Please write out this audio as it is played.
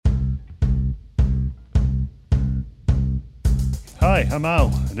Hi, I'm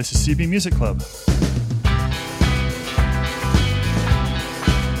Al, and this is CB Music Club.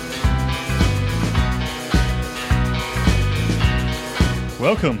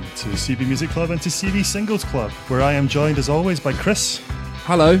 Welcome to CB Music Club and to CB Singles Club, where I am joined as always by Chris.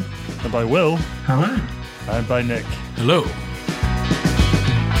 Hello. And by Will. Hello. And by Nick. Hello.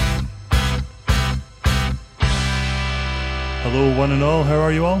 Hello, one and all. How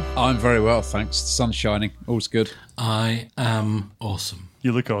are you all? I'm very well, thanks. The sun's shining. All's good. I am awesome.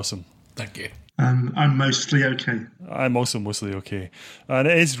 You look awesome. Thank you. I'm mostly okay. I'm also mostly okay. And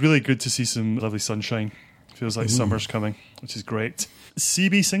it is really good to see some lovely sunshine. Feels like summer's coming, which is great.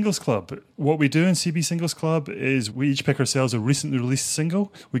 CB Singles Club. What we do in CB Singles Club is we each pick ourselves a recently released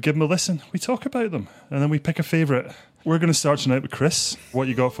single. We give them a listen. We talk about them. And then we pick a favourite. We're going to start tonight with Chris. What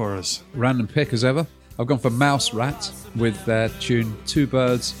you got for us? Random pick as ever. I've gone for Mouse Rat with their tune Two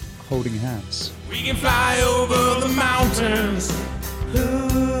Birds Holding Hands. We can fly over the mountains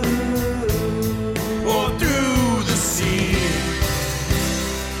or through the sea.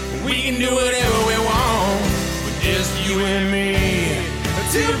 We can do whatever we want with just you and me.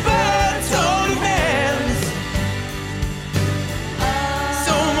 Two birds holding hands,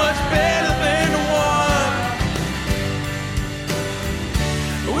 so much better than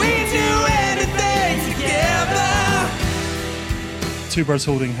one. We can do anything together. Two Birds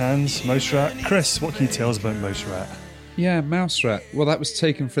Holding Hands, Mouse Rat. Chris, what can you tell us about Mouse Rat? Yeah, Mouse Rat. Well, that was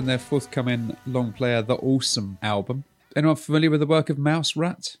taken from their forthcoming long player, The Awesome album. Anyone familiar with the work of Mouse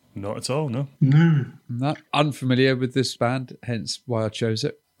Rat? Not at all, no. No, unfamiliar with this band, hence why I chose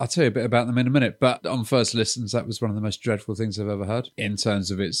it. I'll tell you a bit about them in a minute, but on first listens, that was one of the most dreadful things I've ever heard in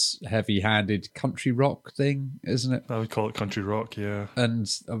terms of its heavy-handed country rock thing, isn't it? I would call it country rock, yeah.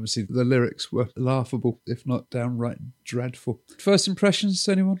 And obviously the lyrics were laughable, if not downright dreadful. First impressions,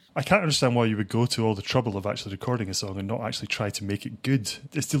 anyone? I can't understand why you would go to all the trouble of actually recording a song and not actually try to make it good.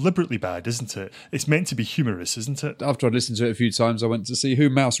 It's deliberately bad, isn't it? It's meant to be humorous, isn't it? After I'd listened to it a few times, I went to see who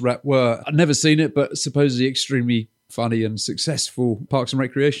Mouse Rat were. I'd never seen it, but supposedly extremely funny and successful Parks and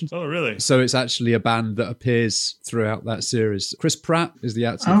Recreation. Oh, really? So it's actually a band that appears throughout that series. Chris Pratt is the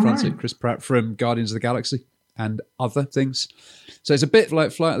actor in front of it. Chris Pratt from Guardians of the Galaxy and other things. So it's a bit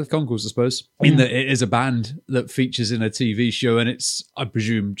like Flight of the Conchords, I suppose, in that it is a band that features in a TV show, and it's, I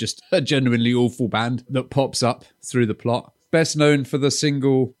presume, just a genuinely awful band that pops up through the plot. Best known for the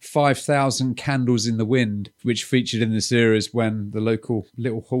single 5,000 Candles in the Wind, which featured in the series when the local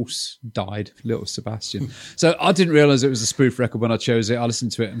little horse died, little Sebastian. So I didn't realise it was a spoof record when I chose it. I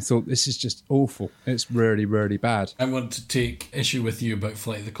listened to it and thought, this is just awful. It's really, really bad. I want to take issue with you about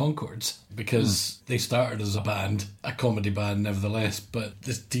Flight of the Conchords because they started as a band, a comedy band nevertheless, but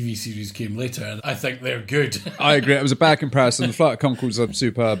this TV series came later and I think they're good. I agree. It was a bad comparison. The Flight of Conchords are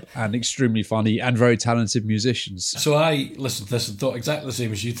superb and extremely funny and very talented musicians. So I listened to this and thought exactly the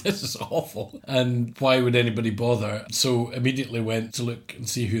same as you. This is awful. And why would anybody bother? So immediately went to look and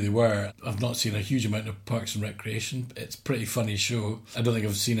see who they were. I've not seen a huge amount of Parks and Recreation. It's a pretty funny show. I don't think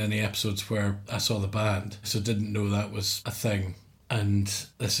I've seen any episodes where I saw the band, so didn't know that was a thing. And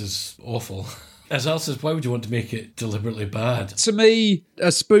this is awful. As Al says, why would you want to make it deliberately bad? To me,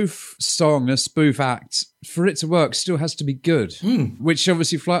 a spoof song, a spoof act, for it to work, still has to be good. Which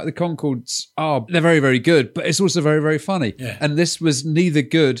obviously Flight of the Conchords are. They're very, very good, but it's also very, very funny. Yeah. And this was neither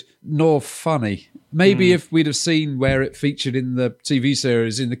good nor funny. Maybe if we'd have seen where it featured in the TV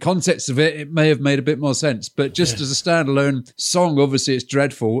series, in the context of it, it may have made a bit more sense. But just as a standalone song, obviously it's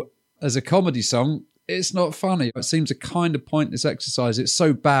dreadful. As a comedy song, it's not funny. It seems a kind of pointless exercise. It's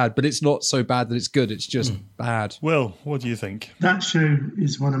so bad, but it's not so bad that it's good. It's just bad. Will, what do you think? That show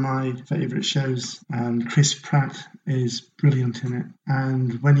is one of my favourite shows, and Chris Pratt is brilliant in it.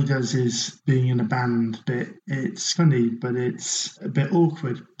 And when he does his being in a band bit, it's funny, but it's a bit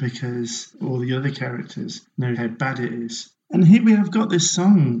awkward because all the other characters know how bad it is. And here we have got this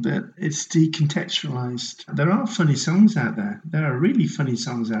song that it's decontextualized. There are funny songs out there. There are really funny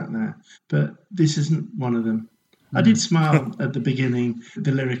songs out there, but this isn't one of them. I did smile at the beginning,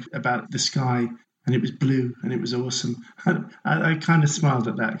 the lyric about the sky, and it was blue and it was awesome. I kind of smiled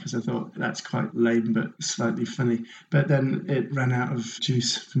at that because I thought that's quite lame but slightly funny. But then it ran out of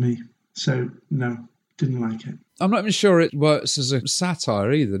juice for me. So, no, didn't like it. I'm not even sure it works as a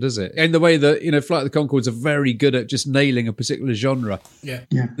satire either, does it? In the way that, Flight of the Conchords are very good at just nailing a particular genre. Yeah.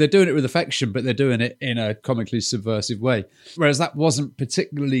 They're doing it with affection, but they're doing it in a comically subversive way. Whereas that wasn't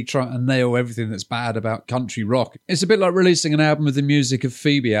particularly trying to nail everything that's bad about country rock. It's a bit like releasing an album with the music of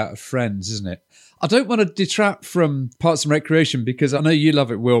Phoebe out of Friends, isn't it? I don't want to detract from Parks and Recreation because I know you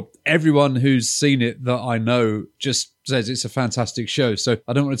love it, Will. Everyone who's seen it that I know just says it's a fantastic show. So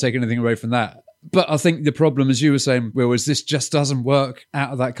I don't want to take anything away from that. But I think the problem, as you were saying, Will, is this just doesn't work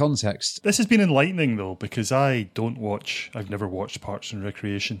out of that context. This has been enlightening, though, because I've never watched Parks and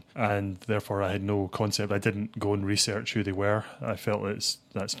Recreation, and therefore I had no concept. I didn't go and research who they were. I felt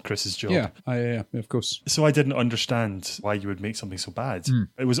that's Chris's job. Yeah, of course. So I didn't understand why you would make something so bad.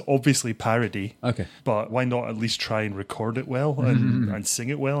 It was obviously parody. Okay. But why not at least try and record it well and sing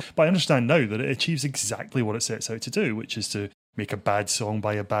it well? But I understand now that it achieves exactly what it sets out to do, which is to make a bad song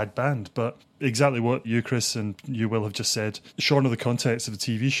by a bad band. But exactly what you, Chris, and you, Will, have just said, shorn of the context of the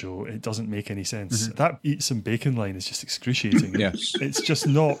TV show, it doesn't make any sense. That eat some bacon line is just excruciating. Yes. It's just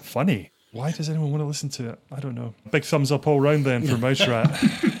not funny. Why does anyone want to listen to it? I don't know. Big thumbs up all round then for Mouse Rat.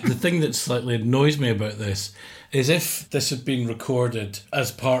 The thing that slightly annoys me about this is if this had been recorded as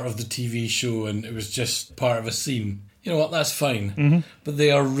part of the TV show and it was just part of a scene, you know what, that's fine. But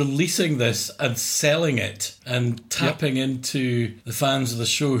they are releasing this and selling it and tapping into the fans of the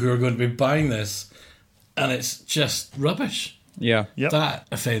show who are going to be buying this, and it's just rubbish. Yeah. Yep. That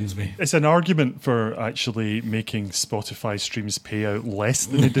offends me. It's an argument for actually making Spotify streams pay out less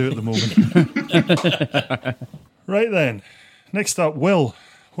than they do at the moment. Right then. Next up, Will,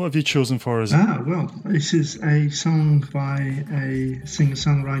 what have you chosen for us? Well, this is a song by a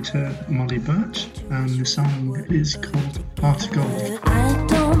singer-songwriter, Molly Birch, and the song is called Heart of Gold. I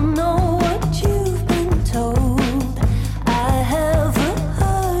don't know what you've been told. I have a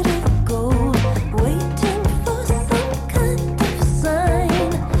heart of gold, waiting for some kind of sign.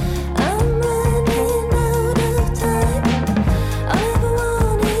 I'm running out of time. All I ever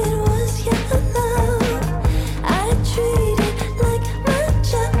wanted was your love. I treat it like my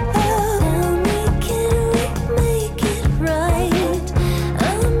child. Tell me, can we make it right?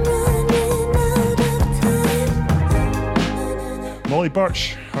 I'm running out of time. Molly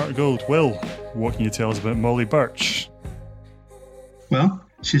Birch, Heart of Gold. Will, what can you tell us about Molly Birch? Well,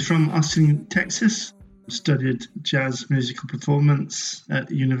 she's from Austin, Texas. Studied jazz musical performance at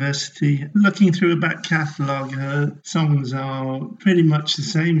the university. Looking through her back catalogue, her songs are pretty much the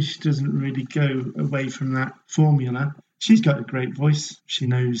same. She doesn't really go away from that formula. She's got a great voice. She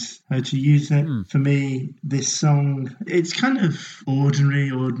knows how to use it. For me, this song, it's kind of ordinary.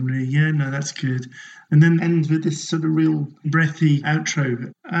 Yeah, no, that's good. And then ends with this sort of real breathy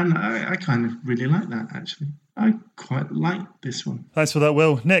outro. And I kind of really like that, actually. I quite like this one. Thanks for that,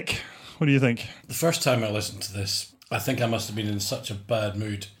 Will. Nick, what do you think? The first time I listened to this, I think I must have been in such a bad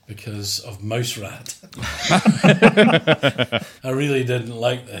mood because of Mouse Rat. I really didn't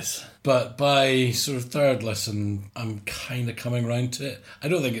like this. But by sort of third listen, I'm kind of coming round to it. I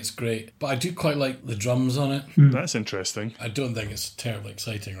don't think it's great, but I do quite like the drums on it. That's interesting. I don't think it's a terribly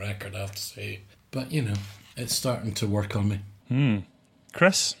exciting record, I have to say. But, you know, it's starting to work on me.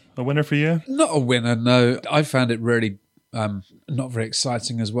 Chris, a winner for you? Not a winner, no. I found it really not very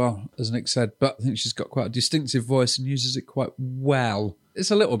exciting as well, as Nick said, but I think she's got quite a distinctive voice and uses it quite well.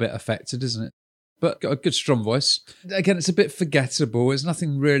 It's a little bit affected, isn't it? But got a good strong voice. Again, it's a bit forgettable. There's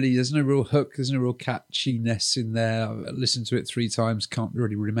nothing really, there's no real hook, there's no real catchiness in there. I listened to it 3 times, can't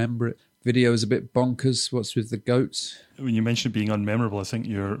really remember it. Video is a bit bonkers. What's with the goats? When you mentioned it being unmemorable, I think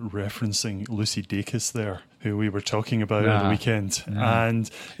you're referencing Lucy Dacus there, who we were talking about on the weekend. And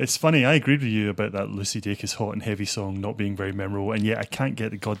it's funny, I agreed with you about that Lucy Dacus Hot and Heavy song not being very memorable, and yet I can't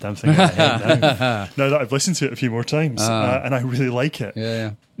get the goddamn thing out of my head now that I've listened to it a few more times, and I really like it.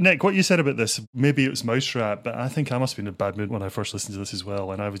 Yeah. Nick, what you said about this, maybe it was Mouse Rat, but I think I must have been in a bad mood when I first listened to this as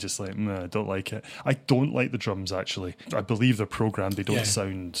well, and I was just like, I don't like it. I don't like the drums, actually. I believe they're programmed, they don't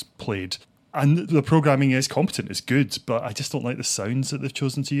sound played. And the programming is competent, it's good, but I just don't like the sounds that they've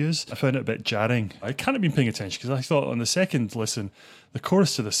chosen to use. I found it a bit jarring. I can't have been paying attention because I thought on the second listen, the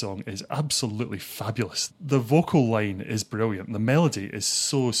chorus to the song is absolutely fabulous. The vocal line is brilliant. The melody is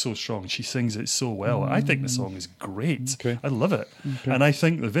so strong. She sings it so well. I think the song is great. Okay. I love it. Okay. And I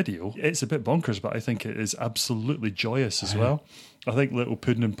think the video, it's a bit bonkers, but I think it is absolutely joyous as well. I think Little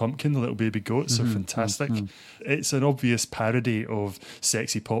Puddin' and Pumpkin, the little baby goats, are fantastic. It's an obvious parody of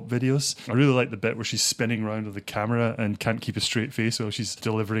sexy pop videos. I really like the bit where she's spinning around with the camera and can't keep a straight face while she's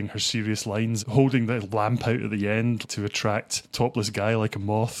delivering her serious lines, holding the lamp out at the end to attract topless guy like a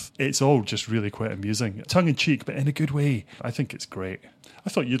moth. It's all just really quite amusing. Tongue in cheek, but in a good way. I think it's great.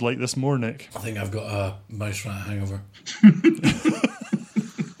 I thought you'd like this more, Nick. I think I've got a Mouse Rat hangover.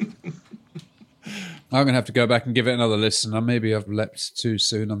 I'm going to have to go back and give it another listen. Maybe I've leapt too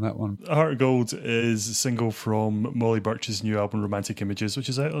soon on that one. Heart of Gold is a single from Molly Birch's new album, Romantic Images, which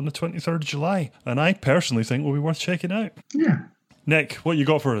is out on the 23rd of July. And I personally think will be worth checking out. Yeah. Nick, what you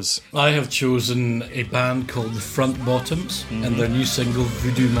got for us? I have chosen a band called the Front Bottoms and their new single,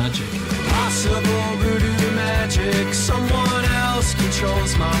 Voodoo Magic. Possible voodoo magic, someone else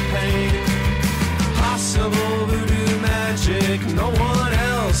controls my pain. possible voodoo magic. No one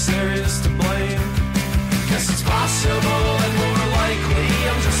else there is to blame. Guess it's possible and more likely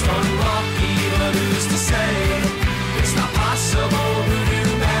I'm just unlucky, but who's to say? It's not possible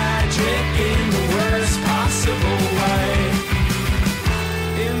voodoo magic in the worst possible way.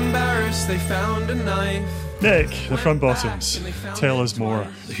 Embarrassed, they found a knife. Nick, the Front Bottoms. Tell us more.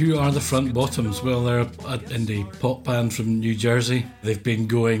 Who are the Front Bottoms? Well, they're an indie pop band from New Jersey. They've been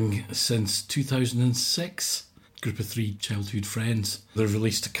going since 2006. Group of 3 childhood friends. They've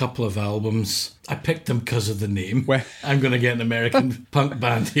released a couple of albums. I picked them because of the name. Where- I'm going to get an American punk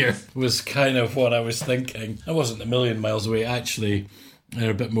band here, was kind of what I was thinking. I wasn't a million miles away, actually. They're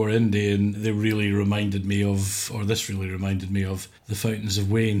a bit more indie, and they really reminded me of, or this really reminded me of, The Fountains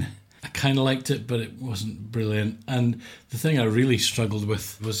of Wayne. I kind of liked it, but it wasn't brilliant. And the thing I really struggled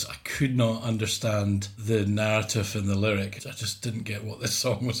with was I could not understand the narrative and the lyric. I just didn't get what this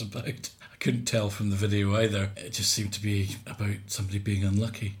song was about. I couldn't tell from the video either. It just seemed to be about somebody being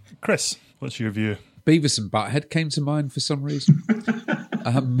unlucky. Chris, what's your view? Beavis and Butthead came to mind for some reason.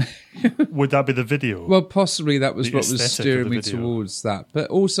 Would that be the video? Well, possibly that was The what was aesthetic of steering the me video. towards that.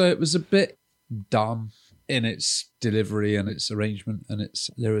 But also it was a bit dumb in its delivery and its arrangement and its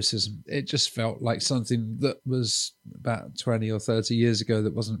lyricism. It just felt like something that was about 20 or 30 years ago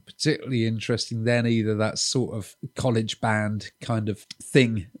that wasn't particularly interesting then either, that sort of college band kind of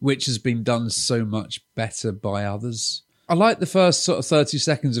thing, which has been done so much better by others. I like the first sort of 30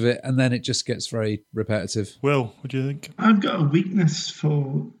 seconds of it, and then it just gets very repetitive. Will, what do you think? I've got a weakness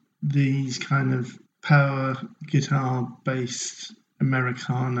for these kind of power guitar-based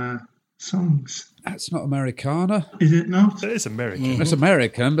Americana songs. That's not Americana. Is it not? It is American. It's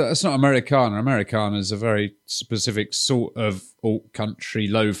American, but it's not Americana. Americana is a very specific sort of alt country,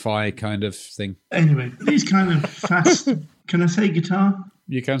 lo-fi kind of thing. Anyway, these kind of fast, can I say guitar?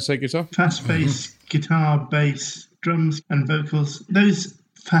 You can say guitar? Fast-paced guitar, bass, drums and vocals. Those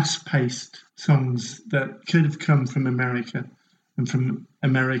fast-paced songs that could have come from America and from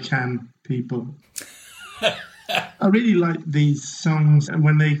American people. I really like these songs, and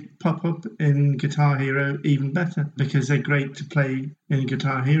when they pop up in Guitar Hero, even better, because they're great to play in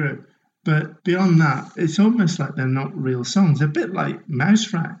Guitar Hero. But beyond that, it's almost like they're not real songs. They're a bit like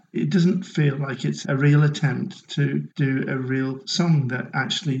Mouse Rat. It doesn't feel like it's a real attempt to do a real song that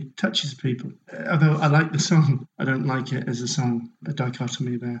actually touches people. Although I like the song, I don't like it as a song. A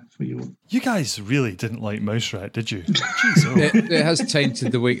dichotomy there for you all. You guys really didn't like Mouse Rat, did you? Jeez, oh. It has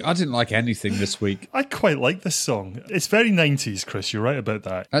tainted the week. I didn't like anything this week. I quite like this song. It's very 90s, Chris. You're right about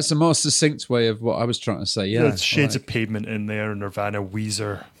that. That's a more succinct way of what I was trying to say. Yeah, There's shades right. of Pavement in there, Nirvana,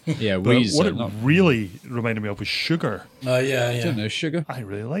 Weezer. Yeah, But Weezer. what it not, really reminded me of was Sugar. Yeah. I don't know, Sugar. I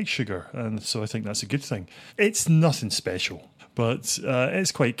really like Sugar, and so I think that's a good thing. It's nothing special, but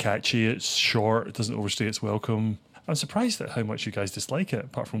it's quite catchy. It's short. It doesn't overstay its welcome. I'm surprised at how much you guys dislike it,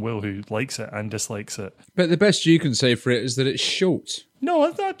 apart from Will, who likes it and dislikes it. But the best you can say for it is that it's short. No,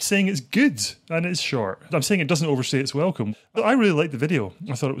 I'm not saying it's good and it's short. I'm saying it doesn't overstay its welcome. I really liked the video.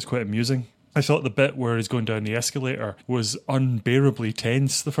 I thought it was quite amusing. I thought the bit where he's going down the escalator was unbearably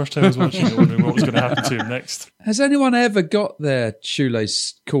tense the first time I was watching it, wondering what was going to happen to him next. Has anyone ever got their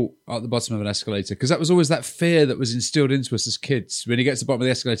shoelace caught at the bottom of an escalator? Because that was always that fear that was instilled into us as kids. When you get to the bottom of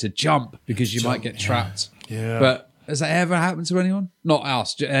the escalator, jump, because you might get trapped. Yeah. But has that ever happened to anyone? Not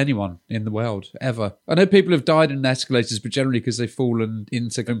us, anyone in the world, ever. I know people have died in escalators, but generally because they've fallen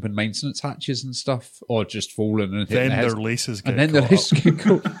into open maintenance hatches and stuff, or just fallen and hit Then their heads. their laces get And then their caught laces up. get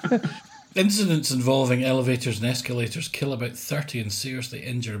caught. Incidents involving elevators and escalators kill about 30 and seriously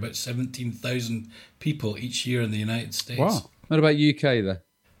injure about 17,000 people each year in the United States. Wow. What about UK there?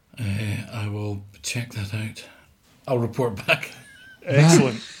 I will check that out. I'll report back.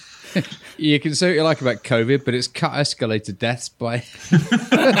 Excellent. You can say what you like about COVID, but it's cut escalator deaths by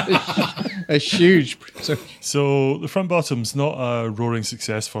a huge. So the Front Bottom's not a roaring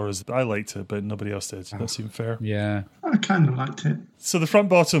success for us. I liked it, but nobody else did. That seemed fair. Yeah. I kind of liked it. So the Front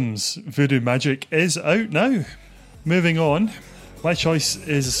Bottom's Voodoo Magic is out now. Moving on, my choice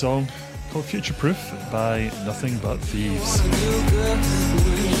is a song called Future Proof by Nothing But Thieves.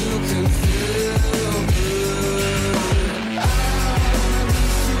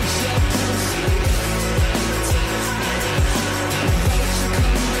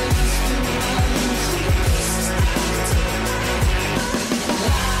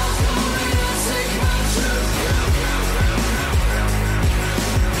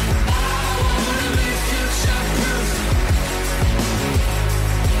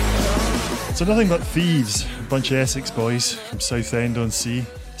 So Nothing But Thieves, a bunch of Essex boys from Southend-on-Sea,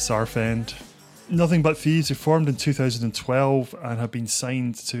 Southend. Nothing But Thieves were formed in 2012 and have been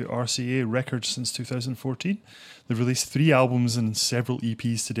signed to RCA Records since 2014. They've released 3 albums and several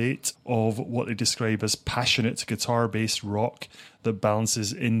EPs to date of what they describe as passionate guitar-based rock that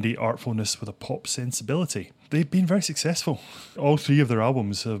balances indie artfulness with a pop sensibility. They've been very successful. All 3 of their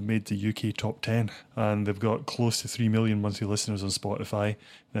albums have made the UK top 10, and they've got close to 3 million monthly listeners on Spotify,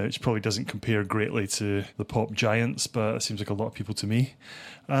 which probably doesn't compare greatly to the pop giants, but it seems like a lot of people to me.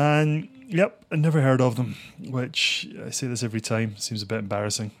 And yep, I never heard of them, which I say this every time, seems a bit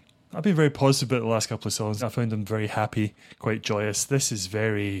embarrassing. I've been very positive about the last couple of songs. I found them very happy, quite joyous. This is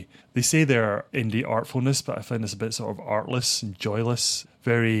very... They say they're indie artfulness, but I find this a bit sort of artless and joyless,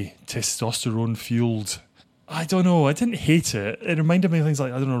 very testosterone-fueled. I don't know, I didn't hate it. It reminded me of things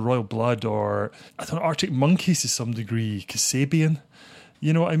like, I don't know, Royal Blood or, I don't know, Arctic Monkeys to some degree, Kasabian.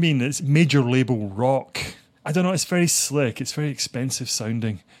 You know what I mean? It's major label rock. I don't know, it's very slick, it's very expensive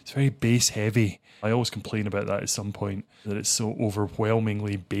sounding, it's very bass heavy. I always complain about that at some point, that it's so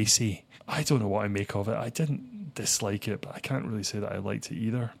overwhelmingly bassy. I don't know what I make of it. I didn't dislike it, but I can't really say that I liked it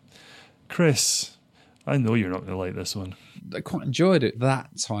either. Chris, I know you're not going to like this one. I quite enjoyed it that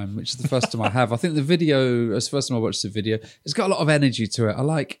time, which is the first time I have. I think the video, it's the first time I watched the video, it's got a lot of energy to it. I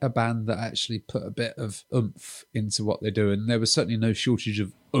like a band that actually put a bit of oomph into what they're doing. There was certainly no shortage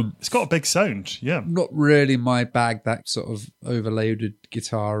of oomph. It's got a big sound, yeah. Not really my bag, that sort of overloaded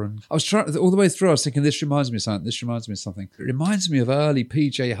guitar. And I was trying, all the way through, I was thinking, this reminds me of something, this reminds me of something. It reminds me of early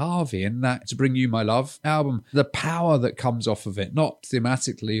PJ Harvey in that To Bring You My Love album. The power that comes off of it, not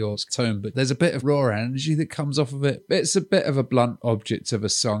thematically or tone, but there's a bit of raw energy that comes off of it. It's a bit of a blunt object of a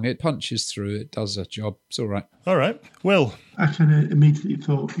song. It punches through, it does a job. It's all right. All right. Will? I kind of immediately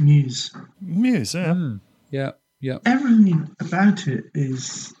thought Muse. Muse, yeah. Yeah. Yeah. Everything about it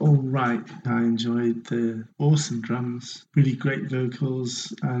is all right. I enjoyed the awesome drums, really great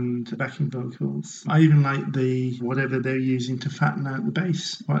vocals and backing vocals. I even like the whatever they're using to fatten out the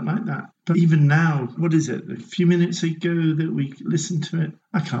bass. Quite like that. But even now, what is it? A few minutes ago that we listened to it,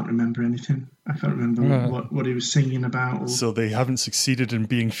 I can't remember anything. I can't remember what he was singing about. Or... So they haven't succeeded in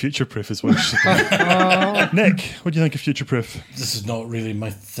being future-proof as well. Nick, what do you think of future-proof? This is not really my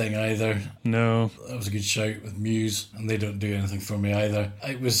thing either. No. That was a good shout with Muse, and they don't do anything for me either.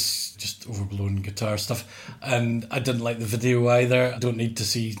 It was just overblown guitar stuff, and I didn't like the video either. I don't need to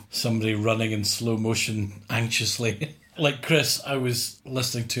see somebody running in slow motion anxiously. Like Chris, I was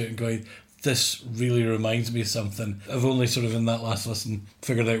listening to it and going, this really reminds me of something. I've only sort of in that last listen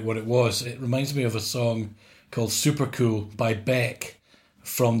figured out what it was. It reminds me of a song called Super Cool by Beck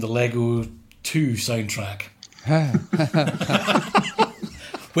from the Lego 2 soundtrack.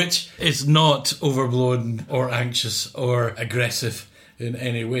 Which is not overblown or anxious or aggressive in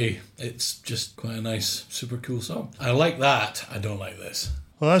any way. It's just quite a nice, super cool song. I like that. I don't like this.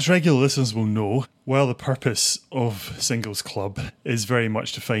 Well, as regular listeners will know, while the purpose of Singles Club is very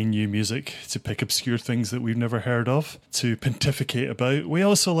much to find new music, to pick obscure things that we've never heard of, to pontificate about, we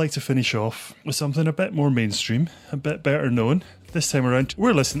also like to finish off with something a bit more mainstream, a bit better known. This time around,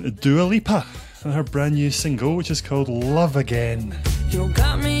 we're listening to Dua Lipa and her brand new single, which is called Love Again. You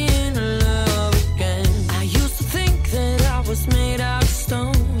got me in love again. I used to think that I was made out of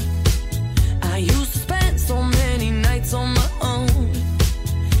stone. I used to spend so many nights on my own.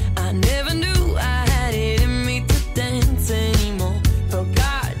 I never knew I had it in me to dance anymore. But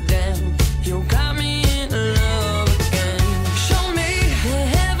goddamn, you got me in love again. Show me the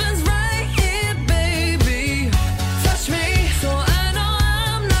heavens right here, baby. Touch me so I know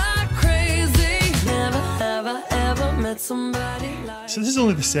I'm not crazy. Never have I ever met somebody like. So this is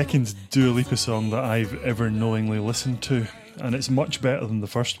only the second Dua Lipa song that I've ever knowingly listened to, and it's much better than the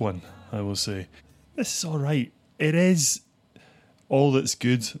first one, I will say. This is alright. It is all that's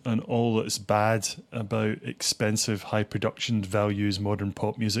good and all that's bad about expensive, high production values modern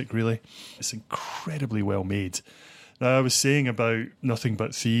pop music, really. It's incredibly well made. Now, I was saying about Nothing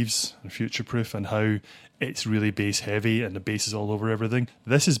But Thieves and Future Proof and how it's really bass heavy and the bass is all over everything.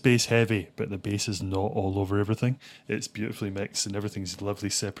 This is bass heavy, but the bass is not all over everything. It's beautifully mixed and everything's lovely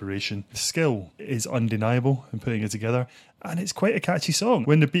separation. The skill is undeniable in putting it together, and it's quite a catchy song.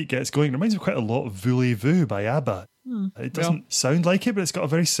 When the beat gets going, it reminds me quite a lot of Voulez-Vous by ABBA. It doesn't sound like it, but it's got a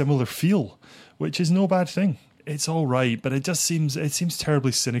very similar feel, which is no bad thing. It's all right, but it seems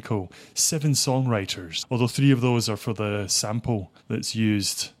terribly cynical. 7 songwriters, although 3 of those are for the sample that's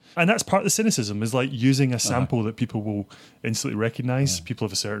used. And that's part of the cynicism, is like using a sample that people will instantly recognise, people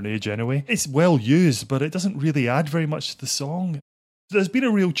of a certain age anyway. It's well used, but it doesn't really add very much to the song. There's been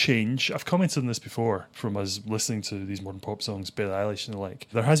a real change. I've commented on this before from us listening to these modern pop songs, Billie Eilish and the like.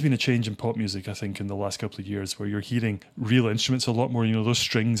 There has been a change in pop music, I think, in the last couple of years where you're hearing real instruments a lot more. You know, those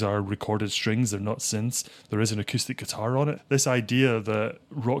strings are recorded strings, they're not synths. There is an acoustic guitar on it. This idea that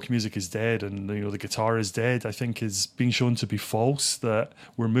rock music is dead and, you know, the guitar is dead, I think is being shown to be false, that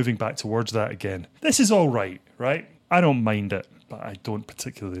we're moving back towards that again. This is all right? I don't mind it, but I don't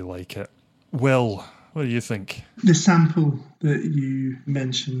particularly like it. Will, what do you think? The sample that you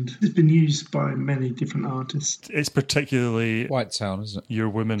mentioned has been used by many different artists. It's particularly White Town, isn't it? Your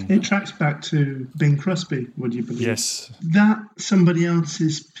Woman. It tracks back to Bing Crosby, would you believe? Yes. That somebody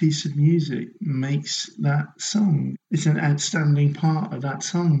else's piece of music makes that song. It's an outstanding part of that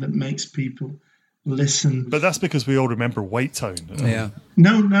song that makes people listen. But that's because we all remember White Town. Yeah.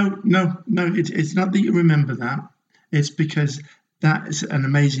 No. It's not that you remember that. It's because that is an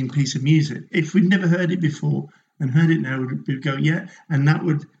amazing piece of music. If we'd never heard it before and heard it now, we'd go, yeah, and that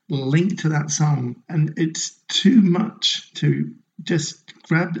would link to that song. And it's too much to just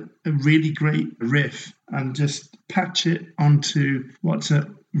grab a really great riff and just patch it onto what's a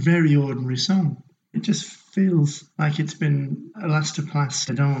very ordinary song. It just feels like it's been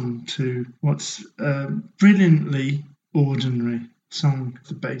elastoplast on to what's a brilliantly ordinary song.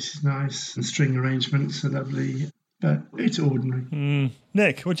 The bass is nice and string arrangements are lovely, but it's ordinary.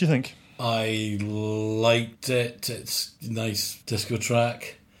 Nick, what do you think? I liked it. It's a nice disco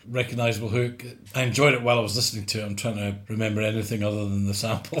track. Recognisable hook. I enjoyed it while I was listening to it. I'm trying to remember anything other than the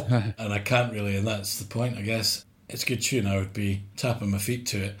sample. And I can't really, and that's the point, I guess. It's a good tune. I would be tapping my feet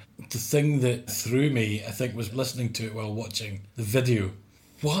to it. The thing that threw me, I think, was listening to it while watching the video.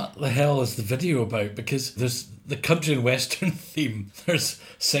 What the hell is the video about? Because there's the country and western theme. There's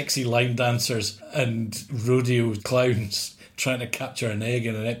sexy line dancers and rodeo clowns trying to capture an egg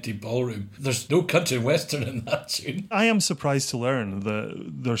in an empty ballroom. There's no country and western in that tune. I am surprised to learn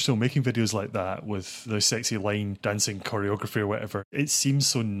that they're still making videos like that with the sexy line dancing choreography or whatever. It seems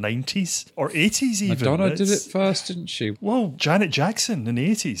so 90s or 80s even. Madonna did it first, didn't she? Well, Janet Jackson in the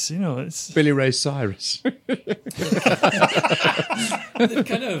 80s, you know, it's... Billy Ray Cyrus. They've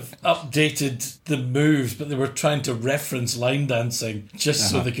kind of updated the moves, but they were trying to reference line dancing just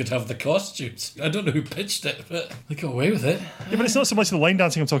so they could have the costumes. I don't know who pitched it, but they got away with it. Yeah, but it's not so much the line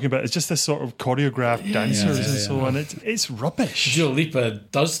dancing I'm talking about. It's just this sort of choreographed dancers and so on. It's rubbish. Dua Lipa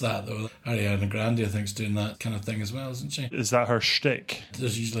does that, though. Ariana Grande, I think, is doing that kind of thing as well, isn't she? Is that her shtick?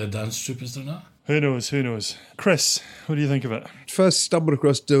 There's usually a dance troupe, is there not? Who knows? Chris, what do you think of it? First stumbled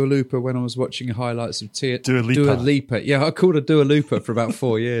across Dua Lipa when I was watching highlights of Dua Lipa. Dua Lipa. Yeah, I called her Dua Lipa for about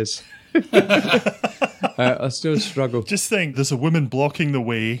 4 years. I still struggle. Just think, there's a woman blocking the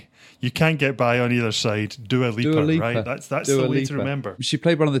way. You can't get by on either side. Dua Lipa, right? That's Dua the way Lipa. to remember. She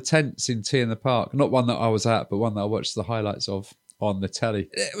played one of the tents in Tea in the Park. Not one that I was at, but one that I watched the highlights of on the telly.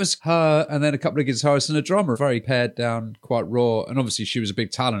 It was her and then a couple of guitarists and a drummer, very pared down, quite raw. And obviously she was a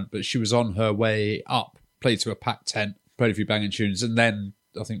big talent, but she was on her way up, played to a packed tent, played a few banging tunes, and then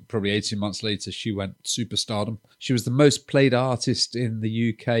I think probably 18 months later, she went superstardom. She was the most played artist in the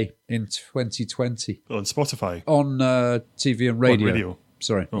UK in 2020. On Spotify? On TV and radio. On radio.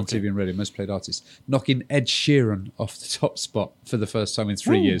 Sorry, on TV and radio, most played artist. Knocking Ed Sheeran off the top spot for the first time in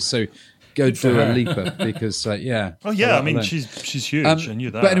 3 years. So go Dua Lipa because, yeah. Oh, yeah, I mean, she's huge. I knew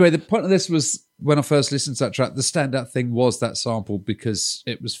that. But anyway, the point of this was, when I first listened to that track, the standout thing was that sample because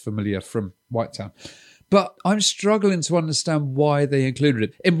it was familiar from White Town. But I'm struggling to understand why they included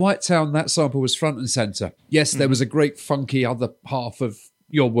it. In White Town, that sample was front and centre. Yes, there was a great funky other half of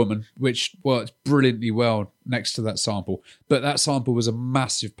Your Woman, which worked brilliantly well next to that sample. But that sample was a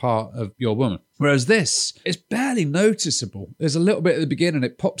massive part of Your Woman. Whereas this, it's barely noticeable. There's a little bit at the beginning.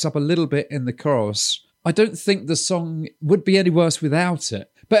 It pops up a little bit in the chorus. I don't think the song would be any worse without it.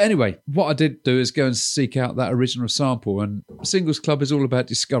 But anyway, what I did do is go and seek out that original sample. And Singles Club is all about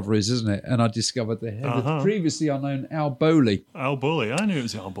discoveries, isn't it? And I discovered the head of the previously unknown Al Bowley. Al Bowley, I knew it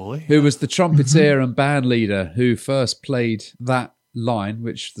was Al Bowley. Who was the trumpeter and band leader who first played that line,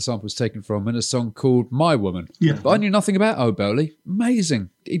 which the sample was taken from, in a song called My Woman. Yeah. But I knew nothing about Al Bowley.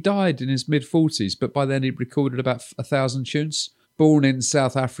 Amazing. He died in his mid-40s, but by then he'd recorded about 1,000 tunes. Born in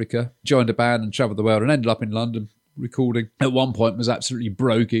South Africa, joined a band and travelled the world and ended up in London recording. At one point was absolutely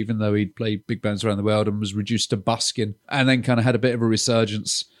broke, even though he'd played big bands around the world, and was reduced to busking, and then kind of had a bit of a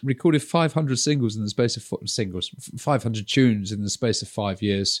resurgence. Recorded 500 singles in the space of 500 tunes in the space of 5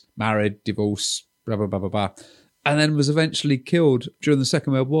 years. Married, divorced, blah, blah, blah, blah, blah. And then was eventually killed during the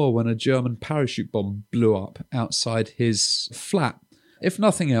Second World War when a German parachute bomb blew up outside his flat. If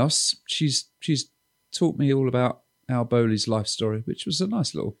nothing else, she's taught me all about Al Bowley's life story, which was a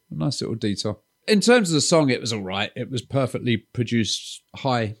nice little detail. In terms of the song, it was all right. It was perfectly produced,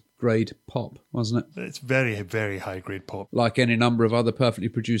 high-grade pop, wasn't it? It's very, very high-grade pop. Like any number of other perfectly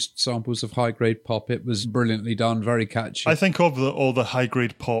produced samples of high-grade pop, it was brilliantly done, very catchy. I think of all the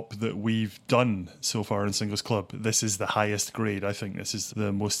high-grade pop that we've done so far in Singles Club, this is the highest grade. I think this is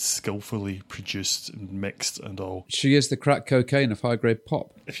the most skillfully produced and mixed and all. She is the crack cocaine of high-grade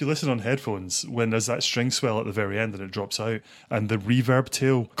pop. If you listen on headphones, when there's that string swell at the very end and it drops out, and the reverb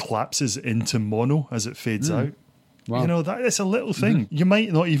tail collapses into mono as it fades out, Wow. you know, it's a little thing. You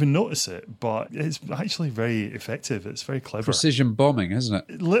might not even notice it, but it's actually very effective. It's very clever. Precision bombing, isn't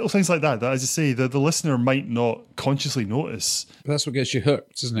it? Little things like that, as I say, the listener might not consciously notice. But that's what gets you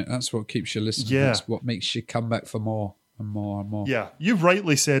hooked, isn't it? That's what keeps you listening. Yeah. That's what makes you come back for more and more and more. Yeah, you've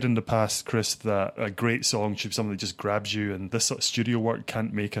rightly said in the past, Chris, that a great song should be something that just grabs you, and this sort of studio work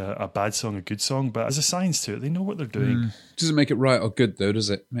can't make a bad song a good song, but there's a science to it. They know what they're doing. Doesn't make it right or good, though, does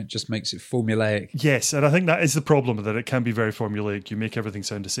it? It just makes it formulaic. Yes, and I think that is the problem, that it can be very formulaic. You make everything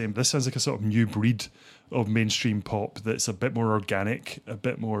sound the same. This sounds like a sort of new breed of mainstream pop that's a bit more organic, a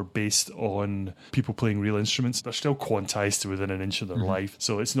bit more based on people playing real instruments. They're still quantized to within an inch of their life,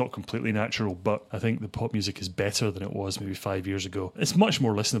 so it's not completely natural, but I think the pop music is better than it was maybe 5 years ago. It's much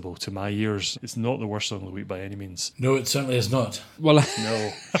more listenable to my ears. It's not the worst song of the week by any means. No, it certainly is not. Well,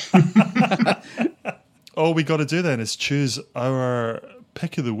 No. All we got to do then is choose our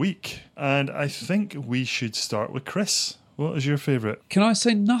pick of the week, and I think we should start with Chris. What is your favourite? can I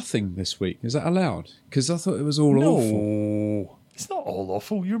say nothing this week? Is that allowed? Because I thought it was all awful. No, it's not all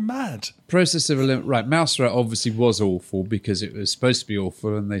awful. You're mad. Process of Elimination. Right, Mouse Rat obviously was awful because it was supposed to be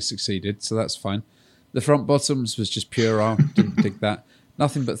awful and they succeeded, so that's fine. The Front Bottoms was just puerile. Didn't dig that.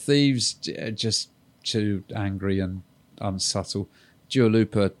 Nothing But Thieves, just too angry and unsubtle. Dua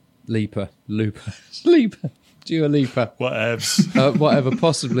Lipa, Dua Lipa. Whatever,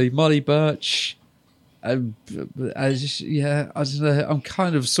 possibly. Molly Birch. I don't know. I'm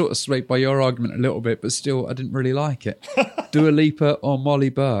kind of sort of swayed by your argument a little bit, but still, I didn't really like it. Dua Lipa or Molly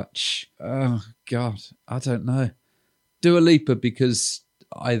Birch? Oh, God, I don't know. Dua Lipa, because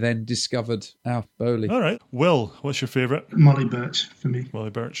I then discovered Alf Bowley. All right. Will, what's your favourite? Molly Birch for me.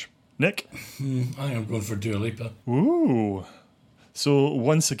 Molly Birch. Nick? I think I'm going for Dua Lipa. Ooh. So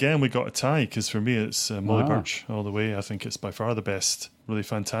once again, we got a tie, because for me it's Molly Wow. Birch all the way. I think it's by far the best. Really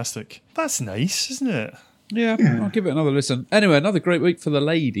fantastic. That's nice, isn't it? Yeah, I'll give it another listen. Anyway, another great week for the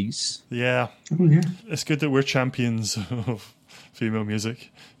ladies. Yeah. Oh, yeah. It's good that we're champions of female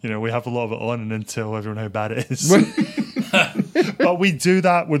music. You know, we have a lot of it on and then tell everyone how bad it is. But we do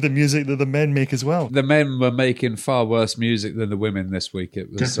that with the music that the men make as well. The men were making far worse music than the women this week.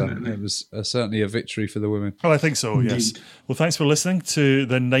 It was Definitely. certainly a victory for the women. Oh, I think so, yes. Indeed. Well, thanks for listening to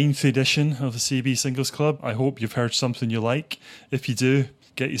the 9th edition of the CB Singles Club. I hope you've heard something you like. If you do,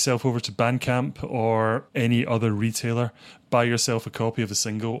 get yourself over to Bandcamp or any other retailer, buy yourself a copy of the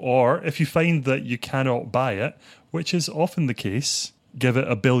single, or if you find that you cannot buy it, which is often the case, give it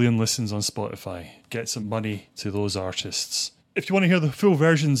 1 billion listens on Spotify. Get some money to those artists. If you want to hear the full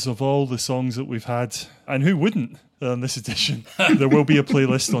versions of all the songs that we've had, and who wouldn't on this edition, there will be a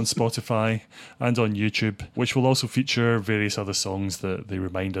playlist on Spotify and on YouTube, which will also feature various other songs that they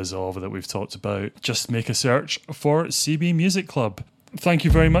remind us of that we've talked about. Just make a search for CB Music Club. Thank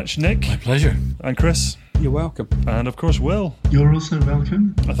you very much, Nick My pleasure. and Chris, You're welcome. and of course Will. You're also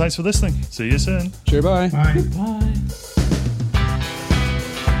welcome. And thanks for listening. See you soon. Cheer, bye. Bye. Bye.